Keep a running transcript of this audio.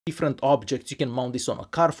different objects. You can mount this on a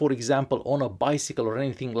car, for example, on a bicycle or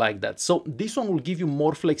anything like that. So this one will give you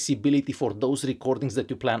more flexibility for those recordings that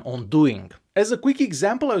you plan on doing. As a quick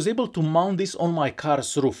example, I was able to mount this on my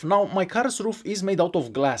car's roof. Now, my car's roof is made out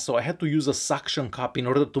of glass, so I had to use a suction cup in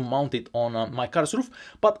order to mount it on my car's roof.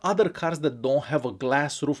 But other cars that don't have a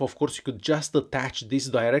glass roof, of course, you could just attach this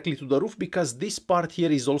directly to the roof because this part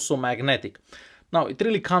here is also magnetic. Now, it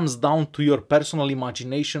really comes down to your personal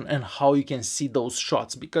imagination and how you can see those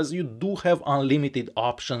shots, because you do have unlimited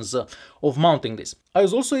options of mounting this. I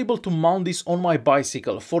was also able to mount this on my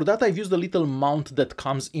bicycle. For that, I've used a little mount that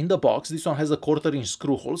comes in the box. This one has a 1/4-inch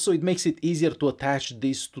screw hole, so it makes it easier to attach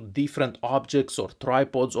this to different objects or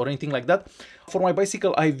tripods or anything like that. For my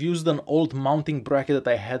bicycle, I've used an old mounting bracket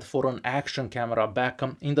that I had for an action camera back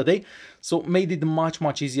in the day, so made it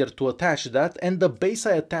much easier to attach that. And the base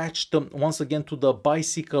I attached once again to the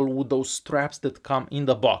bicycle with those straps that come in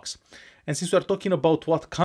the box. And since we're talking about what comes